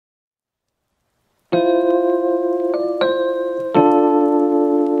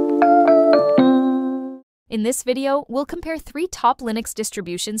In this video, we'll compare 3 top Linux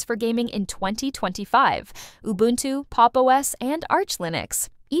distributions for gaming in 2025: Ubuntu, Pop! OS, and Arch Linux,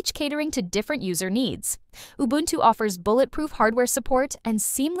 each catering to different user needs. Ubuntu offers bulletproof hardware support and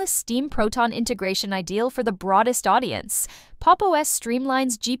seamless Steam Proton integration, ideal for the broadest audience. Pop! OS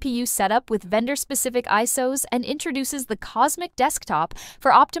streamlines GPU setup with vendor-specific ISOs and introduces the Cosmic Desktop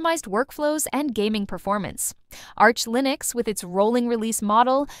for optimized workflows and gaming performance. Arch Linux, with its rolling release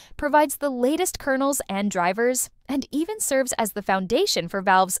model, provides the latest kernels and drivers, and even serves as the foundation for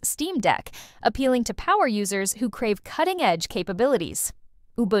Valve's Steam Deck, appealing to power users who crave cutting-edge capabilities.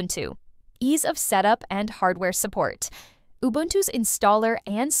 Ubuntu. Ease of setup and hardware support. Ubuntu's installer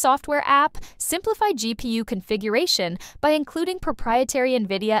and software app simplify GPU configuration by including proprietary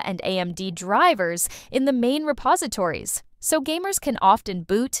NVIDIA and AMD drivers in the main repositories, so gamers can often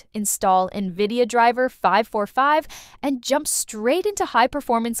boot, install NVIDIA driver 545, and jump straight into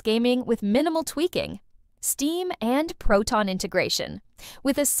high-performance gaming with minimal tweaking. Steam and Proton integration.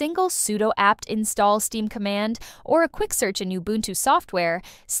 With a single sudo apt install Steam command or a quick search in Ubuntu software,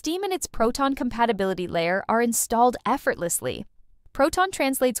 Steam and its Proton compatibility layer are installed effortlessly. Proton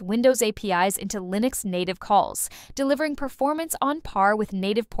translates Windows APIs into Linux native calls, delivering performance on par with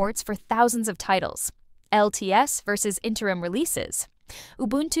native ports for thousands of titles. LTS versus interim releases.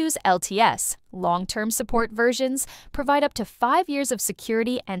 Ubuntu's LTS, long-term support versions, provide up to 5 years of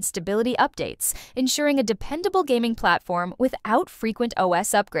security and stability updates, ensuring a dependable gaming platform without frequent OS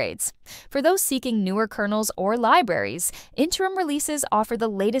upgrades. For those seeking newer kernels or libraries, interim releases offer the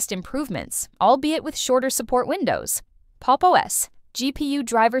latest improvements, albeit with shorter support windows. Pop! OS, GPU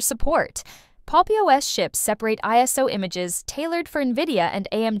driver support. Pop! OS ships separate ISO images tailored for NVIDIA and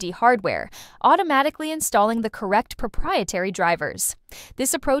AMD hardware, automatically installing the correct proprietary drivers.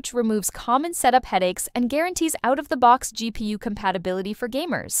 This approach removes common setup headaches and guarantees out-of-the-box GPU compatibility for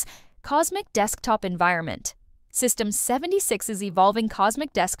gamers. Cosmic Desktop environment. System 76's evolving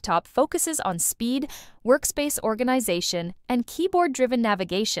Cosmic Desktop focuses on speed, workspace organization, and keyboard-driven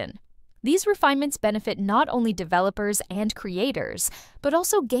navigation. These refinements benefit not only developers and creators, but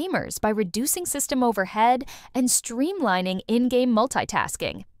also gamers by reducing system overhead and streamlining in-game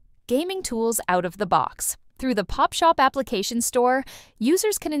multitasking. Gaming tools out of the box. Through the PopShop application store,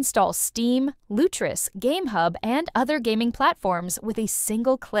 users can install Steam, Lutris, GameHub, and other gaming platforms with a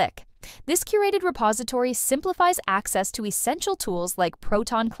single click. This curated repository simplifies access to essential tools like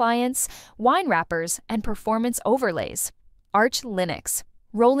Proton clients, wine wrappers, and performance overlays. Arch Linux.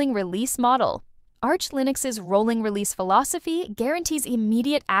 Rolling release model. Arch Linux's rolling release philosophy guarantees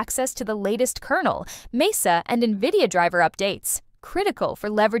immediate access to the latest kernel, Mesa, and NVIDIA driver updates, critical for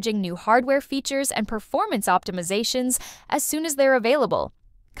leveraging new hardware features and performance optimizations as soon as they're available.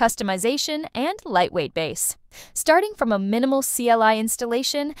 Customization and lightweight base. Starting from a minimal CLI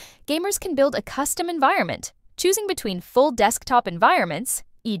installation, gamers can build a custom environment, choosing between full desktop environments,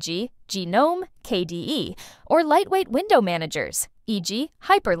 e.g., GNOME, KDE, or lightweight window managers, e.g.,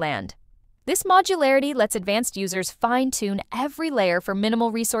 Hyperland. This modularity lets advanced users fine-tune every layer for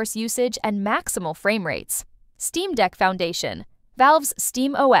minimal resource usage and maximal frame rates. Steam Deck Foundation. Valve's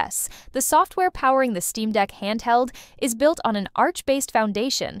Steam OS, the software powering the Steam Deck handheld, is built on an Arch-based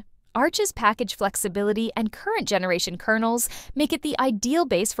foundation. Arch's package flexibility and current-generation kernels make it the ideal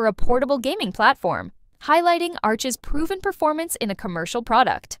base for a portable gaming platform, highlighting Arch's proven performance in a commercial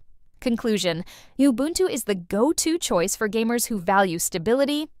product. Conclusion: Ubuntu is the go-to choice for gamers who value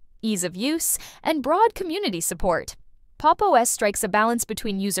stability, ease of use, and broad community support. Pop! OS strikes a balance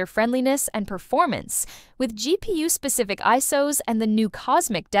between user-friendliness and performance, with GPU-specific ISOs and the new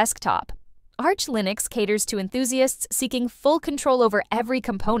Cosmic Desktop. Arch Linux caters to enthusiasts seeking full control over every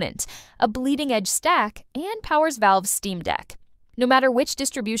component, a bleeding-edge stack, and powers Valve's Steam Deck. No matter which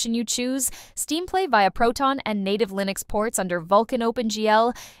distribution you choose, Steam Play via Proton and native Linux ports under Vulkan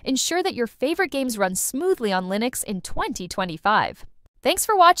OpenGL ensure that your favorite games run smoothly on Linux in 2025. Thanks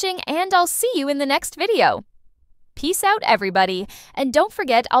for watching, and I'll see you in the next video. Peace out, everybody, and don't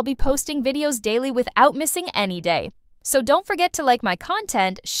forget I'll be posting videos daily without missing any day. So don't forget to like my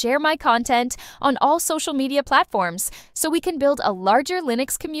content, share my content on all social media platforms so we can build a larger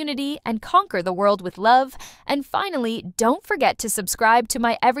Linux community and conquer the world with love. And finally, don't forget to subscribe to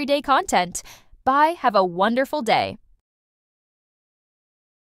my everyday content. Bye, have a wonderful day.